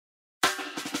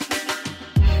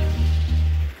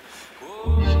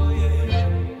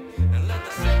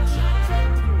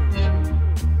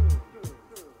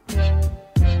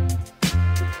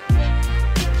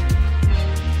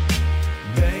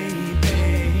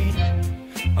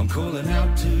I'm calling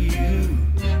out to you.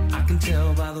 I can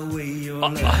tell by the way you're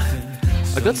laughing.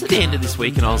 I got to the end of this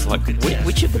week and I was like,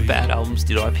 which of the bad albums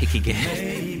did I pick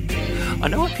again? I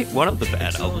know I picked one of the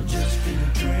bad albums. I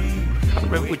can't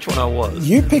remember which one I was.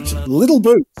 You picked Little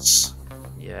Boots.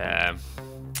 Yeah.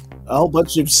 A whole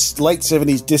bunch of late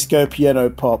 70s disco piano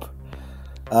pop.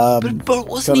 But it wasn't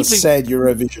kind even... of sad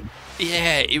Eurovision.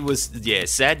 Yeah, it was... Yeah,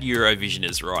 sad Eurovision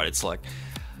is right. It's like,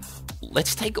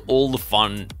 let's take all the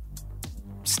fun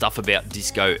stuff about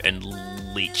disco and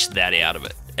leech that out of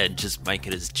it and just make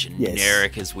it as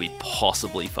generic as we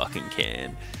possibly fucking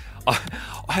can.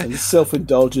 And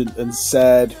self-indulgent and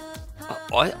sad.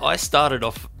 I started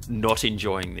off not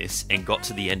enjoying this and got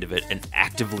to the end of it and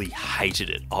actively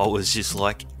hated it. I was just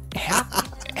like,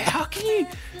 how can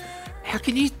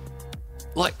you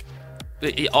like,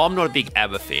 I'm not a big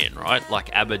ABBA fan, right?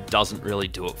 Like, ABBA doesn't really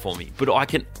do it for me, but I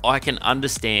can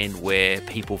understand where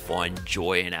people find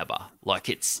joy in ABBA. Like,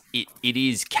 it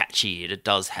is catchy, it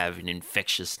does have an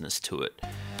infectiousness to it.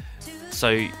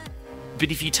 So,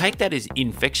 but if you take that as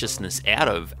infectiousness out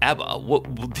of ABBA,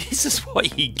 this is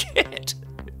what you get.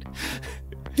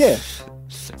 Yeah.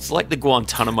 It's like the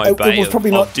Guantanamo Bay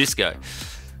of disco.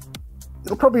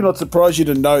 It'll probably not surprise you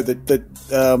to know that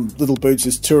Little Boots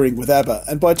is touring with ABBA.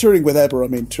 And by touring with ABBA, I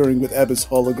mean touring with ABBA's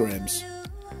holograms.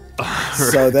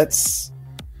 So that's...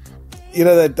 You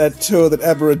know that tour that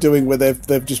ABBA are doing where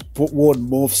they've just worn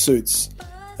morph suits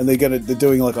and they're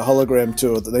doing like a hologram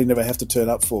tour that they never have to turn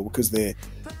up for because they're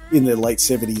in their late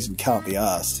 70s and can't be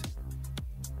asked.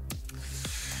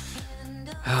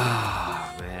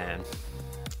 Oh, man.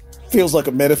 Feels like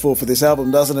a metaphor for this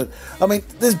album, doesn't it? I mean,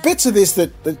 there's bits of this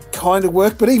that kind of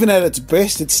work, but even at its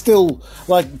best, it's still,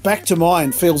 like, Back to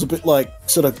Mine feels a bit like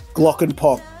sort of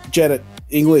Glockenpock, Janet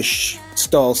English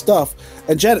style stuff,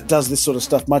 and Janet does this sort of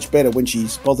stuff much better when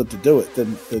she's bothered to do it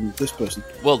than this person.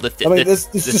 Well, it's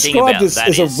described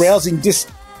as a rousing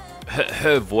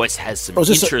her voice has some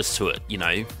interest to it, you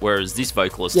know, whereas this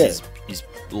vocalist is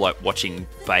like watching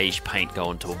beige paint go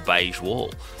onto a beige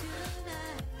wall.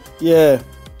 Yeah.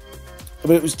 I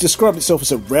mean, it was described itself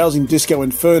as a rousing disco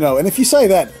inferno, and if you say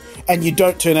that and you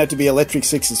don't turn out to be Electric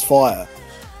Six's Fire,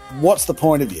 what's the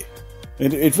point of you?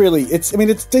 It really, it's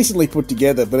decently put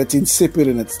together, but it's insipid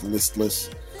and it's listless.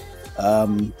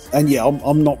 And yeah,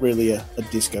 I'm not really a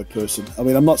disco person. I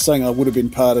mean, I'm not saying I would have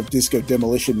been part of Disco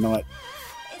Demolition Night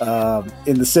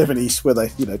in the 70s where they,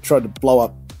 tried to blow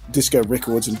up disco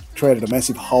records and created a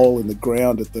massive hole in the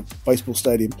ground at the baseball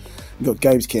stadium and got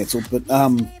games cancelled. But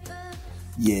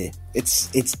yeah, it's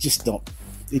just not.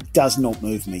 It does not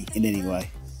move me in any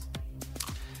way.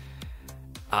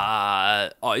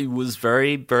 I was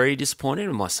very, very disappointed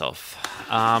in myself.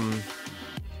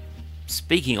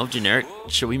 Speaking of generic,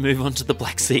 shall we move on to the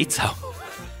Black Seeds album?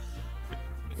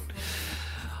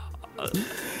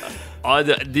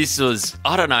 This was,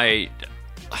 I don't know.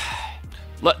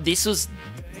 Like, this was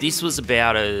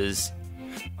about as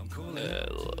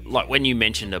like when you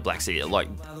mentioned a Black Seed, like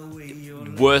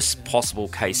worst possible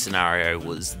case scenario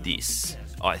was this.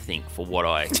 I think for what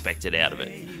I expected out of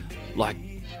it, like.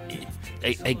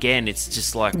 Again, it's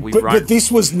just like But this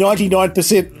was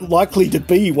 99% likely to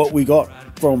be what we got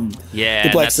from the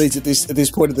Black Seeds at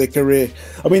this point of their career.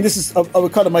 I mean, this is I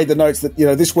kind of made the notes that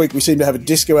this week we seem to have a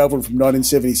disco album from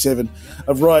 1977,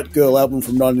 a Riot Girl album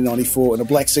from 1994, and a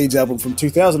Black Seeds album from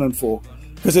 2004.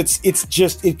 Because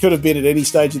it could have been at any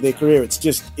stage of their career. It's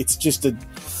just a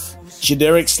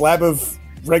generic slab of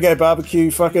reggae barbecue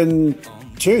fucking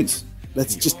tunes.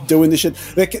 That's just doing the shit.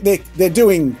 They're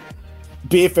doing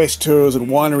Beerfest tours and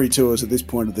winery tours at this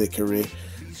point of their career.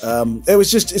 It's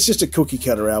just a cookie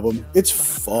cutter album. It's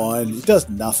fine. It does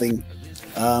nothing.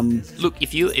 Look,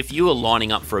 if you were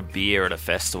lining up for a beer at a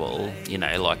festival,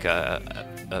 like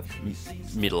a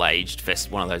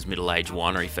middle-aged one of those middle-aged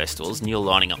winery festivals, and you're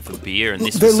lining up for beer, and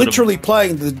they're literally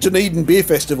playing the Dunedin Beer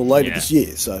Festival later this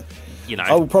year, so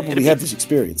I will probably have this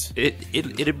experience.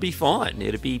 It'd be fine.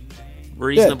 It'd be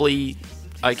reasonably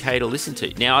okay to listen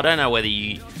to. Now, I don't know whether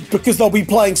because they'll be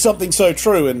playing Something So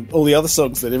True and all the other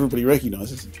songs that everybody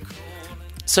recognises.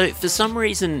 So, for some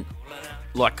reason,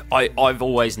 like, I've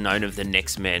always known of the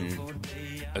Next Men,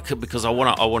 because I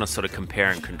want to sort of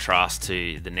compare and contrast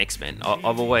to the Next Men.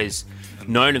 I've always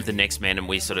known of the Next Men, and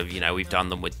we sort of, we've done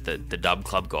them with the Dub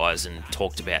Club guys and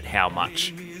talked about how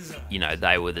much,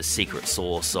 they were the secret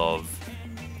source of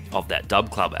that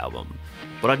Dub Club album.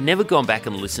 But I'd never gone back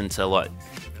and listened to, like,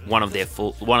 one of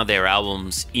their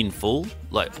albums in full.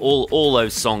 Like, all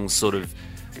those songs sort of,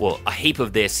 a heap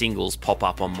of their singles pop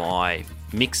up on my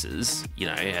mixes,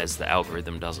 as the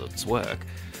algorithm does its work.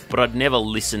 But I'd never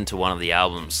listened to one of the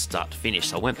albums start to finish.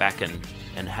 So I went back and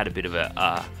had a bit of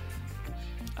a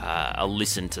a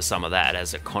listen to some of that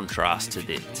as a contrast to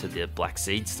the Black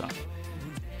Seed stuff.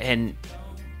 And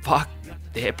fuck,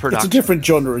 their production. It's a different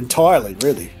genre entirely,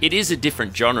 really. It is a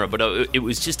different genre, but it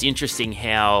was just interesting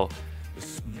how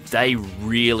they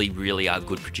really, really are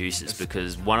good producers,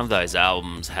 because one of those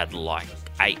albums had like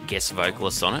 8 guest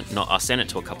vocalists on it. I sent it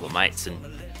to a couple of mates and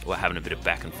we're having a bit of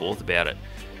back and forth about it.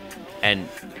 And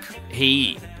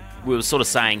we were sort of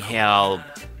saying how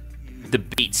the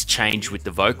beats changed with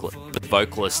the vocalist. The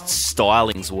vocalist's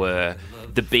stylings were,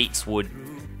 the beats would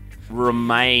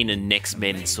remain a Next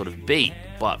Men sort of beat,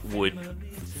 but would,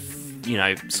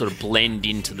 sort of blend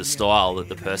into the style that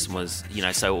the person was,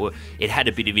 so it had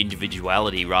a bit of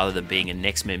individuality rather than being a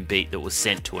Next Men beat that was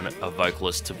sent to a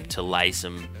vocalist to lay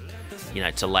some,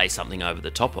 to lay something over the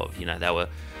top of. They were,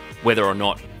 whether or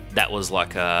not that was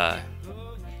like a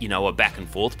back and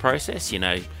forth process.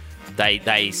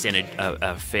 They sent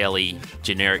a fairly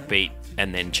generic beat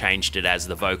and then changed it as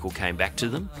the vocal came back to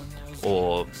them,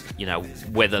 or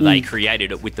whether they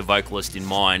created it with the vocalist in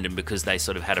mind, and because they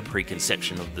sort of had a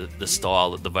preconception of the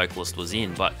style that the vocalist was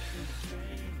in. But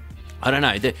I don't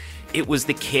know, it was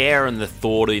the care and the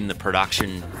thought in the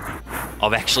production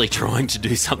of actually trying to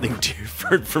do something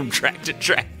different from track to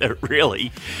track that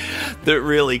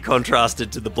really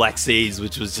contrasted to the Black Seas,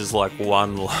 which was just like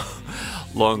one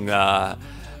long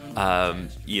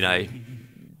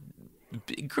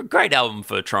great album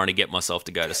for trying to get myself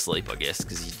to go to sleep, I guess,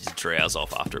 because you just drowse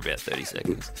off after about 30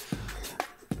 seconds.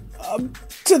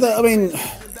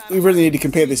 We really need to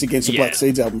compare this against the Black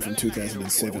Seeds album from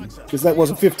 2007, because that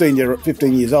wasn't 15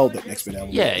 years old, that Next Men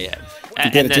album. Yeah.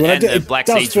 And the Black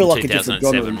Seeds from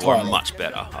 2007 were much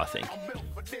better, I think.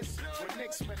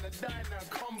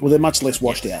 Well, they're much less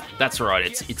washed out. That's right.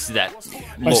 It's that...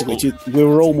 Basically, we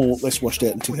were all more less washed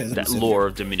out in 2007. That law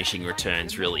of diminishing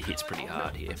returns really hits pretty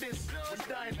hard here.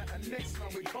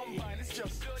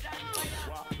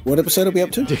 What episode are we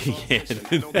up to? Yeah,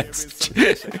 that's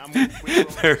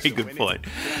very good point.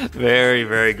 Very,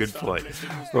 very good point.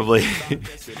 Probably.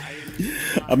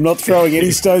 I'm not throwing any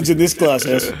stones in this glass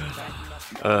house.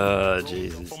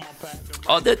 Jesus.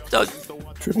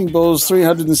 Tripping Balls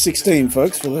 316,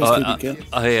 folks, for those keeping count.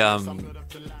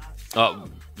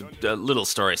 A little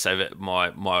story. So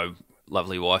my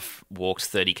lovely wife walked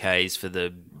 30 Ks for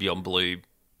the Beyond Blue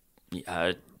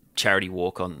charity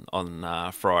walk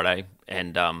on Friday,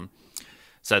 and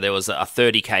so there was a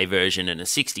 30K version and a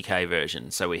 60K version.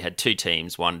 So we had 2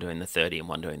 teams, one doing the 30 and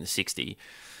one doing the 60,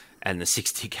 and the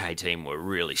 60K team were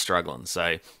really struggling.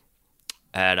 So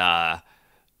at I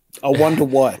wonder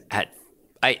why. At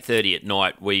 8:30 at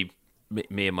night, me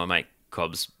and my mate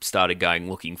Cobbs started going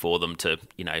looking for them to,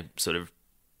 sort of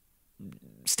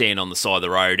stand on the side of the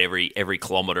road every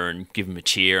kilometre and give them a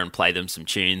cheer and play them some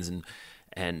tunes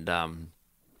and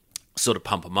sort of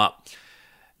pump them up.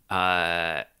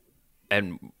 And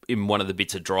in one of the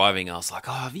bits of driving, I was like,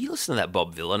 "Oh, have you listened to that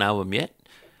Bob Vylan album yet?"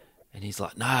 And he's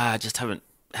like, "Nah, I just haven't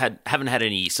had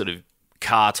any sort of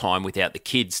car time without the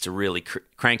kids to really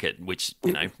crank it," which,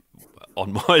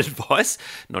 on my advice,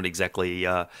 not exactly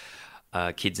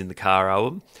kids in the car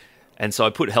album. And so I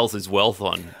put Health is Wealth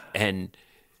on, and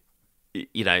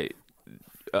a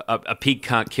pig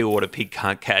can't kill what a pig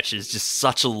can't catch is just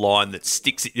such a line that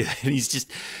sticks. And he's just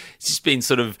been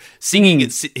sort of singing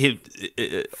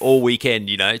it all weekend.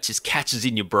 It just catches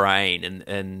in your brain,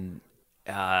 and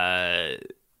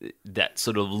that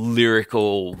sort of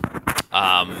lyrical.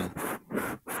 I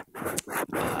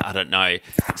don't know,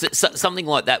 something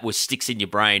like that which sticks in your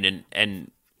brain,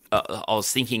 and I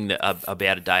was thinking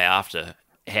about a day after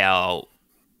how,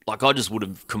 like, I just would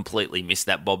have completely missed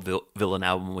that Bob Vylan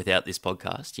album without this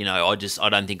podcast. I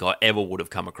don't think I ever would have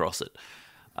come across it.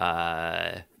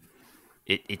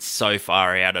 It's so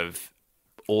far out of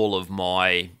all of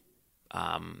my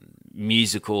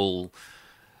musical.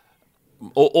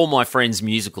 All my friends'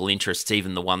 musical interests,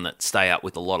 even the one that stay up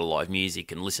with a lot of live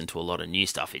music and listen to a lot of new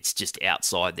stuff, it's just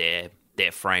outside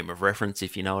their frame of reference,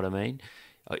 if you know what I mean.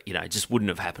 It just wouldn't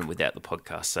have happened without the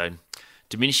podcast. So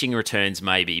diminishing returns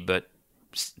maybe, but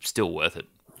still worth it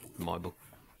in my book.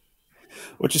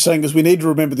 What you're saying is we need to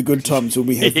remember the good times when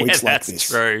we have weeks like this.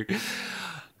 True.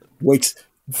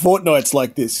 Fortnights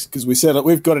like this, because we said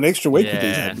we've got an extra week with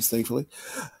these albums,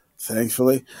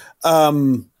 thankfully.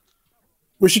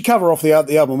 We should cover off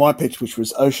the album I picked, which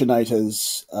was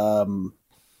Oceanator's,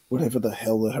 whatever the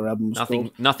hell her album was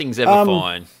called. Nothing's Ever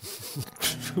Fine.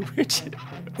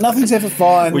 Nothing's Ever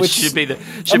Fine. Which should be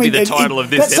the title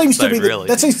of this episode, really.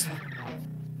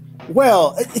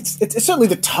 Well, it's certainly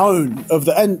the tone of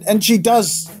and she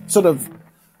does sort of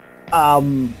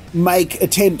make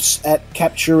attempts at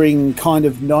capturing kind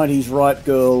of 90s right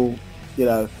girl,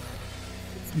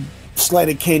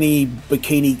 Slater Kenny,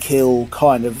 Bikini Kill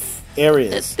kind of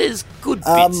areas. There's good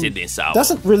bits in this album.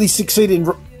 Doesn't really succeed in...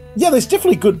 Yeah, there's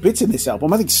definitely good bits in this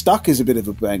album. I think Stuck is a bit of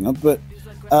a banger, but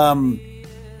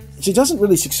she doesn't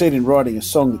really succeed in writing a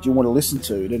song that you want to listen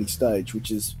to at any stage,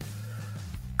 which is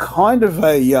kind of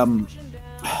a...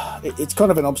 it's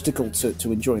kind of an obstacle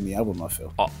to enjoying the album, I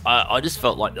feel. I just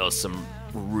felt like there was some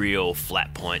real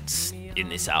flat points in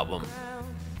this album.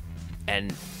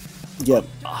 And yeah,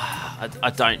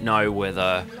 I don't know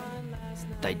whether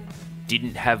they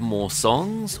didn't have more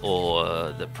songs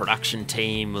or the production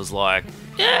team was like,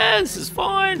 yeah, this is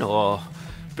fine,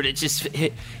 but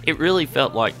it really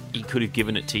felt like you could have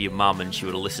given it to your mum and she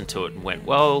would have listened to it and went,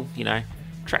 well,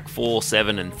 track 4,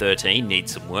 7 and 13 need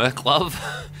some work, love.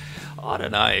 I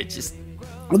don't know, it just...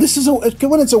 Well, this is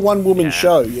when it's a one-woman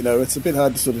show, it's a bit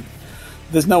hard to sort of...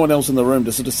 There's no one else in the room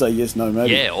to sort of say yes, no,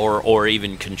 maybe. Yeah, or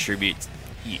even contribute,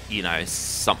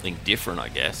 something different, I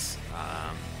guess.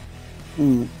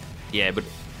 Yeah, but...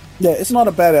 Yeah, it's not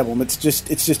a bad album. It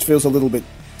just feels a little bit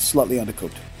slightly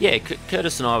undercooked. Yeah,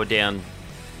 Curtis and I were down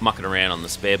mucking around on the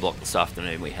spare block this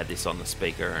afternoon. We had this on the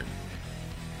speaker,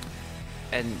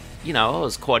 and I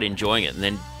was quite enjoying it.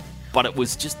 But it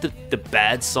was just the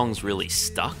bad songs really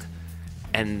stuck.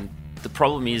 And the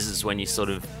problem is when you sort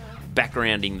of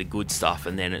backgrounding the good stuff,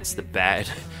 and then it's the bad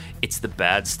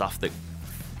stuff that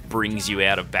brings you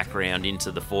out of background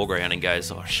into the foreground and goes,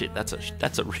 oh shit, that's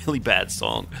a really bad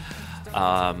song.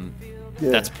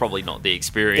 That's probably not the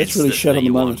experience. That's really shut on the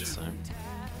moment. So.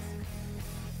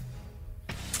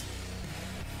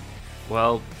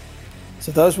 Well,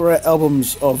 so those were our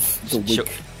albums of the week.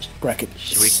 Bracket.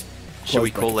 Should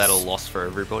we call that a loss for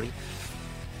everybody?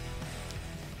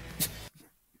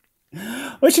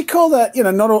 We should call that,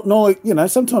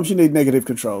 not sometimes you need negative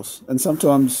controls, and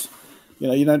sometimes,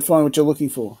 you don't find what you're looking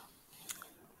for.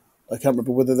 I can't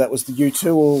remember whether that was the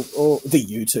U2 or the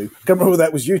U2. I can't remember whether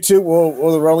that was U2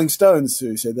 or the Rolling Stones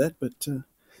who said that, but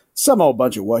some old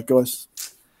bunch of white guys.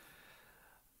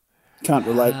 Can't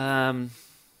relate.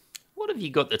 What have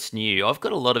you got that's new? I've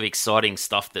got a lot of exciting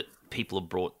stuff that people have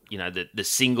brought, the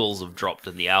singles have dropped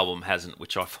and the album hasn't,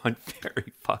 which I find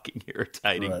very fucking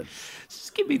irritating. Right.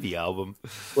 Just give me the album.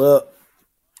 Well,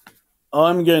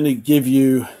 I'm going to give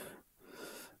you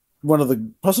one of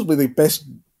possibly the best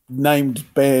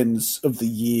named bands of the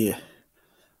year.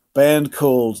 Band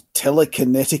called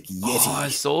Telekinetic Yeti. Oh, I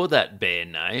saw that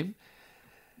band name.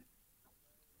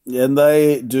 And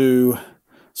they do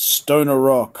stoner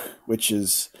rock, which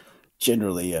is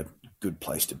generally a good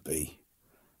place to be.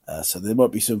 So there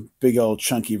might be some big old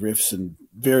chunky riffs and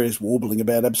various warbling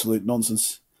about absolute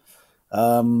nonsense.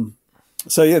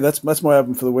 So yeah, that's my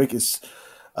album for the week. Is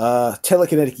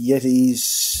Telekinetic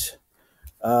Yetis.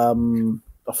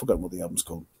 I've forgotten what the album's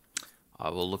called. I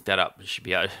will look that up. It should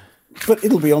be out. But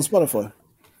it'll be on Spotify.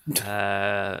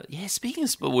 Speaking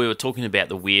of, we were talking about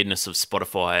the weirdness of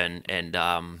Spotify and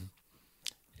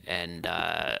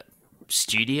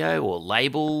studio or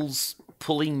labels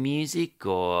pulling music,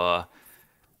 or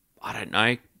I don't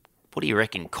know. What do you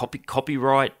reckon?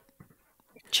 Copyright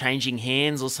changing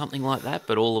hands or something like that?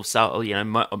 But all of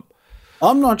I'm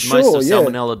not sure. Most of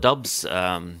Salmonella Dub's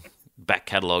back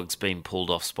catalogue's been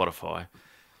pulled off Spotify,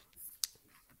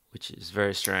 which is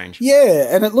very strange.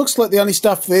 Yeah, and it looks like the only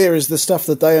stuff there is the stuff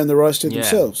that they own the rights to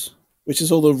themselves, which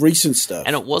is all the recent stuff.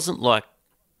 And it wasn't like...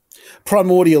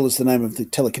 Primordial is the name of the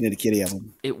Telekinetic Yeti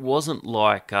album. It wasn't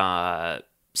like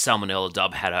Salmonella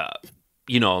Dub had a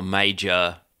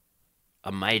major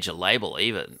label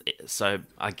even. So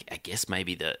I guess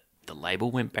maybe the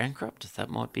label went bankrupt. That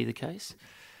might be the case.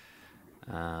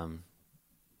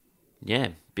 Yeah,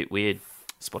 bit weird.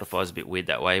 Spotify's a bit weird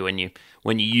that way when you're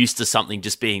used to something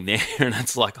just being there and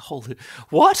it's like, holy,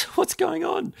 what's going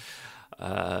on?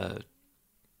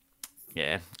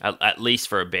 Yeah, at least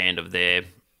for a band of their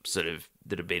sort of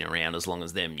that have been around as long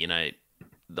as them,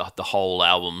 the whole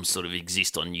album sort of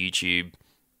exist on YouTube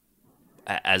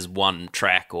as one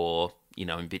track or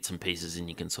in bits and pieces, and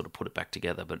you can sort of put it back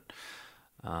together. But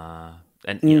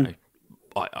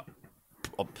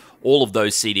all of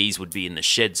those CDs would be in the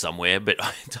shed somewhere, but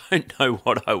I don't know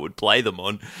what I would play them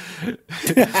on.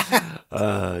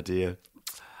 Oh dear.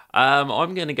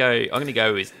 I'm gonna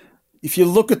go with. If you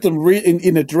look at them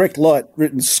in a direct light,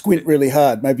 written squint really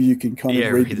hard, maybe you can kind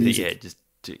of read the music. Yeah, just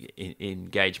to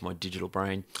engage my digital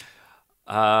brain.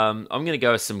 I'm going to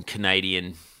go with some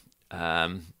Canadian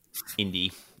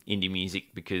indie music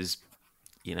because,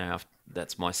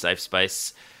 that's my safe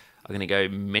space. I'm going to go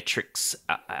Metric's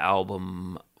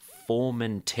album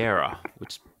Formentera,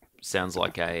 which sounds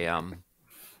like a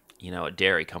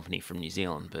dairy company from New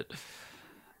Zealand, but...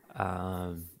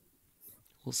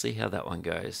 we'll see how that one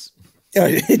goes. Yeah,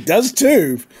 it does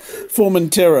too.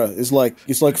 Formentera is like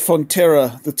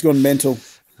Fonterra that's gone mental.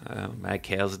 Mad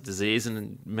cow's a disease,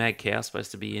 and mad cow's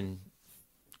supposed to be in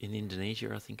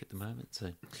Indonesia, I think, at the moment.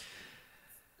 So,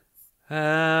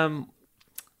 haven't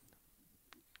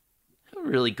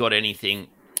really got anything.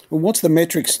 Well, what's the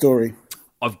metric story?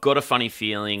 I've got a funny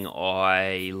feeling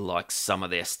I like some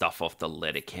of their stuff off the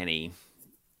Letterkenny.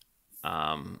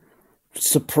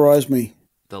 Surprise me.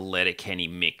 The Letterkenny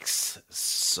mix.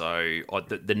 So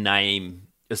the name,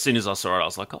 as soon as I saw it, I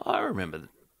was like, oh, I remember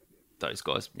those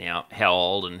guys. Now, how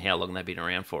old and how long they've been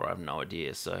around for, I have no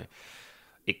idea. So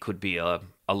it could be a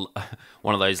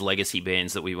one of those legacy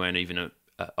bands that we weren't even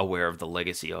aware of the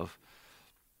legacy of.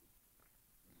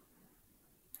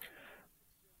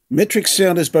 Metric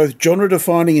sound is both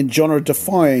genre-defining and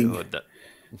genre-defying. Oh, God,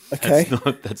 okay.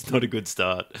 That's not a good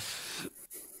start.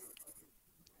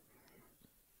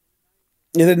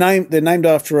 Yeah, they're named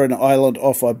after an island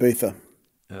off Ibiza.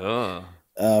 Oh.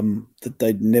 That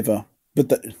they'd never,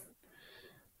 but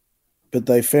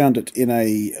they found it in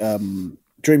a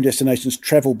Dream Destinations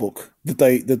travel book that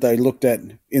they looked at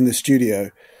in the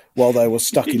studio while they were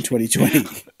stuck in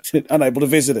 2020, unable to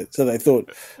visit it. So they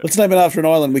thought, let's name it after an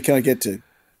island we can't get to,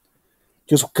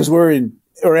 because we're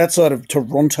outside of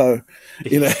Toronto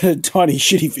in a tiny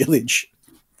shitty village.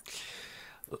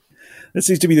 That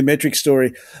seems to be the metric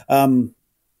story.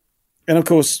 And of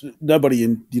course, nobody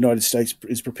in the United States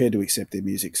is prepared to accept their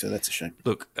music, so that's a shame.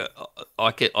 Look,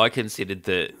 I considered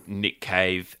the Nick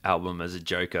Cave album as a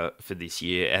joker for this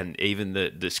year, and even the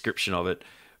description of it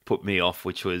put me off,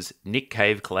 which was Nick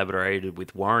Cave collaborated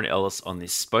with Warren Ellis on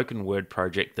this spoken word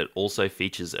project that also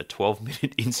features a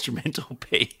 12-minute instrumental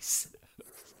piece.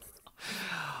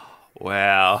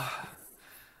 Wow.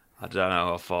 I don't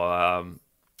know if I...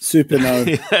 Super no.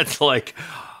 That's like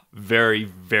very,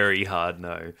 very hard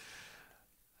no.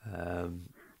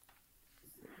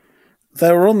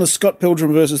 They were on the Scott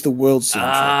Pilgrim versus the World soundtrack.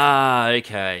 Ah,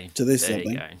 okay. To this there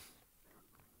something. you go.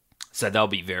 So they'll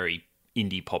be very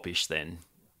indie popish then,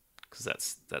 because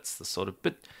that's the sort of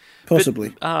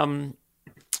Possibly.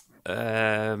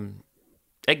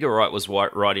 Edgar Wright was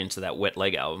right into that Wet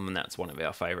Leg album, and that's one of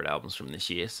our favourite albums from this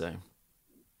year. So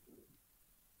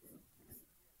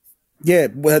yeah,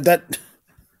 well, that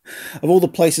of all the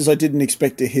places I didn't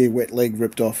expect to hear Wet Leg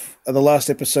ripped off, the last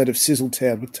episode of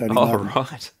Sizzletown with Tony Martin.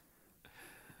 Right.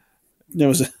 There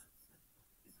was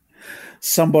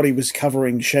somebody was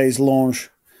covering Chaise Lounge.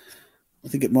 I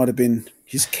think it might have been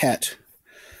his cat.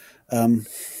 The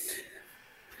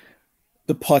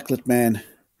Pikelet Man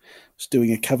was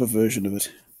doing a cover version of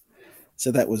it.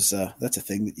 So that's a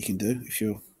thing that you can do if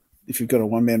you've got a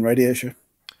one-man radio show.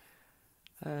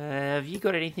 Have you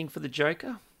got anything for the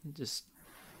Joker? Just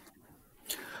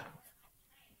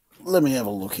let me have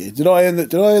a look here. Did I earn the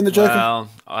Joker? Well,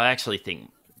 I think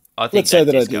Let's say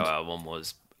that that I disco did. album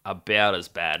was about as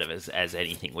bad as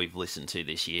anything we've listened to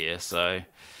this year. So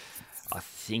I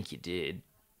think you did.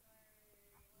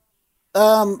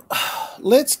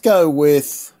 Let's go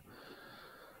with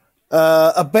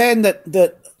a band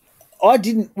that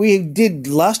we did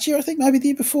last year, I think, maybe the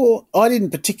year before. I didn't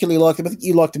particularly like them. I think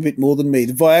you liked them a bit more than me.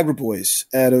 The Viagra Boys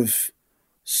out of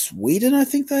Sweden, I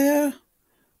think they are.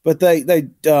 But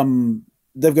they've got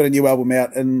a new album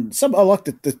out, and I like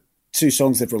the two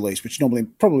songs they've released, which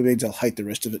probably means I'll hate the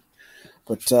rest of it.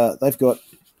 But they've got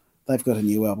a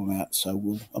new album out,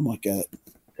 so I might go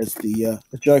as the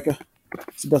Joker.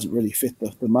 It doesn't really fit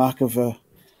the mark of a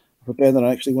band that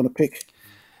I actually want to pick.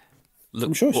 Look,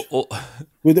 I'm sure.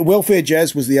 With the Welfare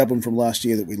Jazz was the album from last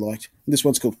year that we liked. And this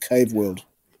one's called Cave World.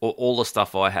 All the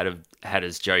stuff I had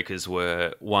as Jokers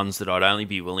were ones that I'd only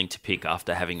be willing to pick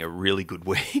after having a really good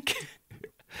week,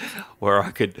 where I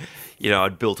could,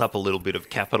 I'd built up a little bit of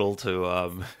capital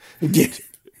to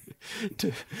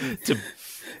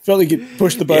felt like you could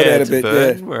push the boat out a bit.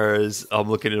 Burn, yeah. Whereas I'm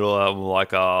looking at it all, I'm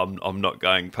like, I'm not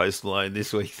going Post Malone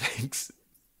this week, thanks.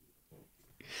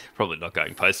 Probably not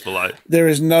going Post Malone. There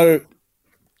is no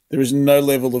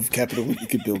level of capital that you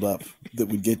could build up that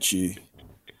would get you.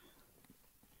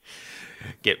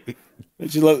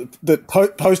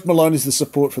 Post Malone is the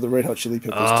support for the Red Hot Chili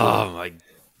Peppers. Oh my!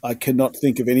 I cannot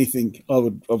think of anything. I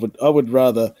would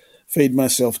rather feed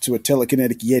myself to a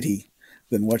telekinetic Yeti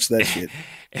than watch that shit.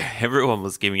 Everyone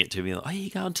was giving it to me like, "Are you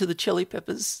going to the Chili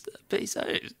Peppers piece?"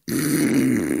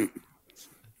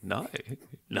 No,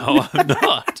 I'm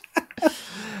not.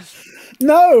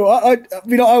 No,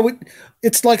 I would.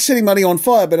 It's like setting money on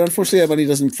fire, but unfortunately, our money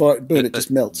doesn't burn; it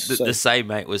just melts. The same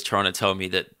mate was trying to tell me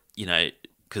that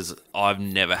because I've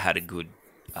never had a good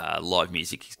live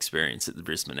music experience at the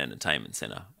Brisbane Entertainment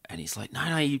Centre, and he's like,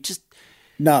 "No, you just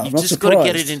No, I'm You've not just got to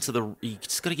get surprised. it into the. You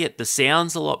just got to get the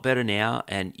sounds a lot better now,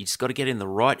 and you just got to get in the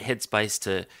right headspace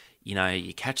to,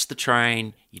 you catch the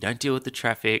train, you don't deal with the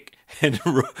traffic, and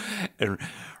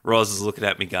Roz is looking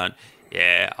at me going,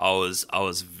 "Yeah, I was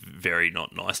very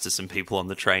not nice to some people on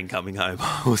the train coming home.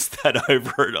 I was that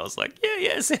over it. I was like,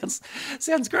 yeah,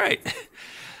 sounds great."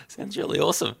 Sounds really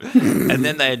awesome. And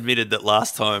then they admitted that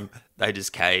last time they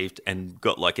just caved and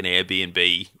got like an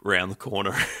Airbnb round the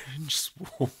corner. And just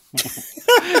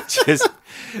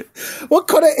What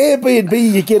kind of Airbnb are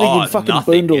you getting in fucking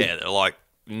nothing. Boondall? Yeah, they're like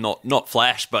not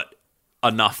flash, but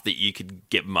enough that you could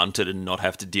get munted and not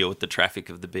have to deal with the traffic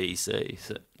of the BEC.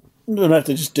 So, You don't have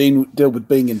to just deal with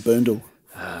being in Boondall.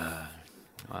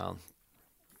 well,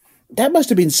 That must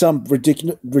have been some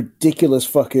ridiculous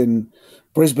fucking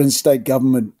Brisbane state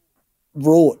government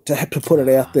wrought to have to put it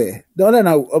out there. I don't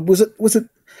know. Was it?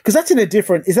 Because that's in a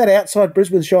different. Is that outside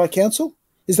Brisbane Shire Council?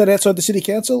 Is that outside the city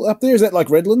council up there? Is that like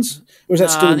Redlands, or is that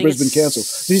still in Brisbane Council?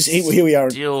 Here we are.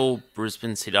 Still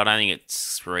Brisbane City. I don't think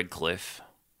it's Redcliffe.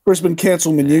 Brisbane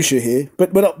Council minutiae here,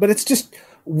 but it's just,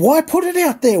 why put it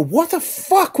out there? What the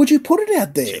fuck would you put it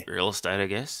out there? Cheap real estate, I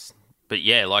guess. But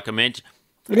yeah, like imagine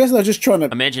they're just trying to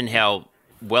imagine how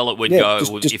well it would go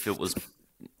if it was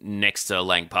next to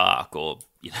Lang Park or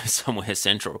somewhere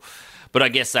central. But I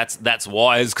guess that's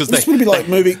wise because This would be like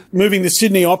moving the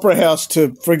Sydney Opera House to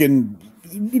friggin'.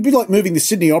 It'd be like moving the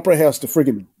Sydney Opera House to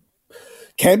friggin'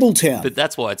 Campbelltown. But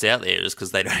that's why it's out there, is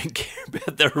because they don't care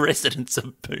about the residents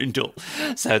of Boondall.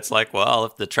 So it's like, well,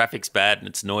 if the traffic's bad and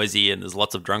it's noisy and there's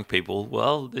lots of drunk people,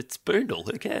 well, it's Boondall.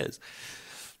 Who cares?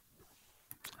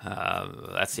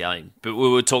 That's the only. But we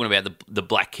were talking about the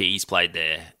Black Keys played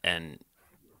there, and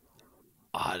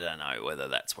I don't know whether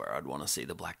that's where I'd want to see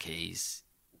the Black Keys.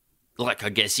 Like, I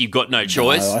guess you've got no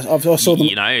choice. No, I saw them.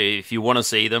 If you want to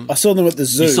see them, I saw them at the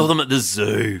zoo. You saw them at the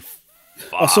zoo.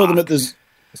 Fuck. I saw them at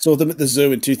the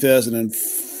zoo in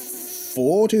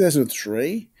 2004,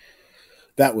 2003.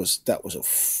 That was a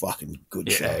fucking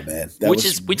good show, man. Which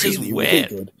is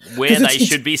where they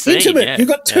should be seen. Intimate. Yeah. You've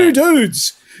got two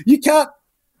dudes. You can't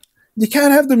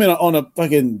have them on a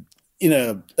fucking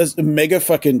a mega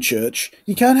fucking church.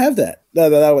 You can't have that. They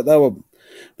were.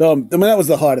 I mean, that was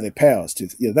the height of their powers.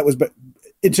 That was, but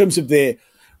in terms of their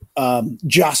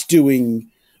just doing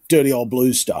dirty old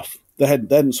blues stuff, they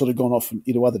hadn't sort of gone off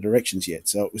into other directions yet.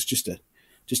 So it was just a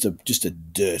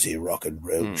dirty rock and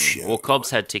roll show. Well, Cobbs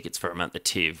had tickets for them at the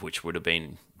TIV, which would have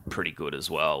been pretty good as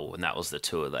well. And that was the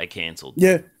tour they cancelled.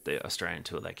 Yeah, the Australian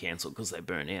tour they cancelled because they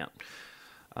burnt out.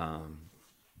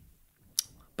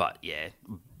 But yeah,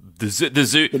 the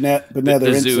zoo. But now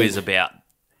the zoo is about.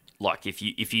 Like, if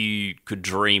you could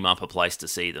dream up a place to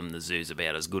see them, the zoo's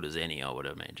about as good as any, I would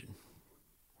imagine.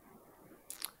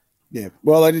 Yeah.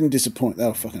 Well, they didn't disappoint. They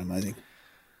were fucking amazing.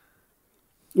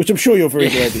 Which I'm sure you're very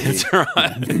glad to hear. That's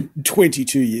right.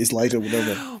 22 years later,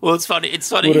 whatever. Well, it's funny. It's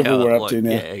funny whatever how we're up to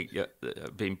now.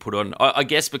 Being put on. I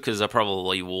guess because I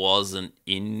probably wasn't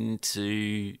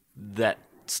into that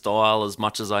style as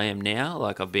much as I am now.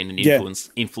 Like, I've been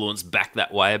influenced back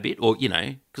that way a bit, or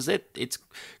because it's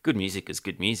good music is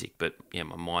good music, but yeah,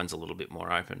 my mind's a little bit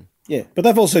more open. Yeah, but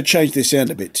they've also changed their sound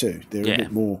a bit too. They're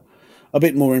a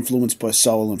bit more influenced by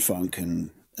soul and funk and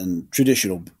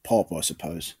traditional pop, I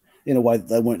suppose. In a way that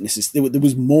they weren't necessarily. There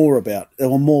was more about. They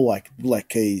were more like Black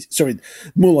Keys. Sorry,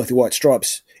 more like the White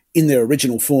Stripes in their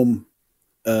original form.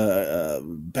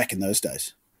 Back in those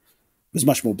days, it was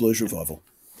much more blues revival.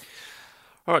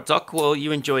 All right, Doc. Well,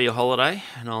 you enjoy your holiday,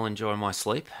 and I'll enjoy my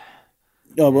sleep.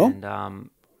 Oh, well. And,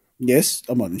 yes,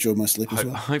 I might enjoy my sleep as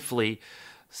well. Hopefully,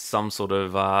 some sort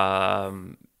of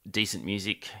decent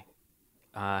music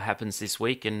happens this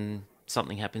week, and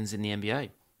something happens in the NBA.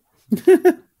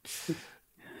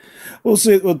 We'll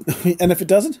see. And if it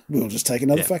doesn't, we'll just take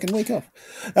another fucking week off.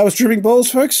 That was Tripping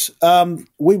Balls, folks.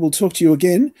 We will talk to you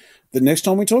again the next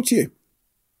time we talk to you.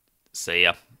 See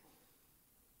ya.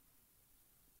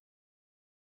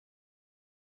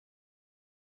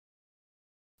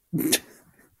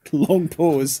 Long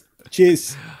pause.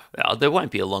 Cheers. There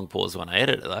won't be a long pause when I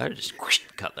edit it, though. Just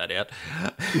cut that out.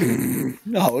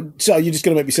 No, so you're just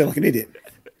going to make me sound like an idiot.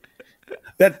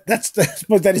 That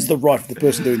is the right of the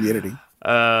person doing the editing.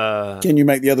 Can you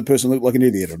make the other person look like an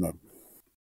idiot or not?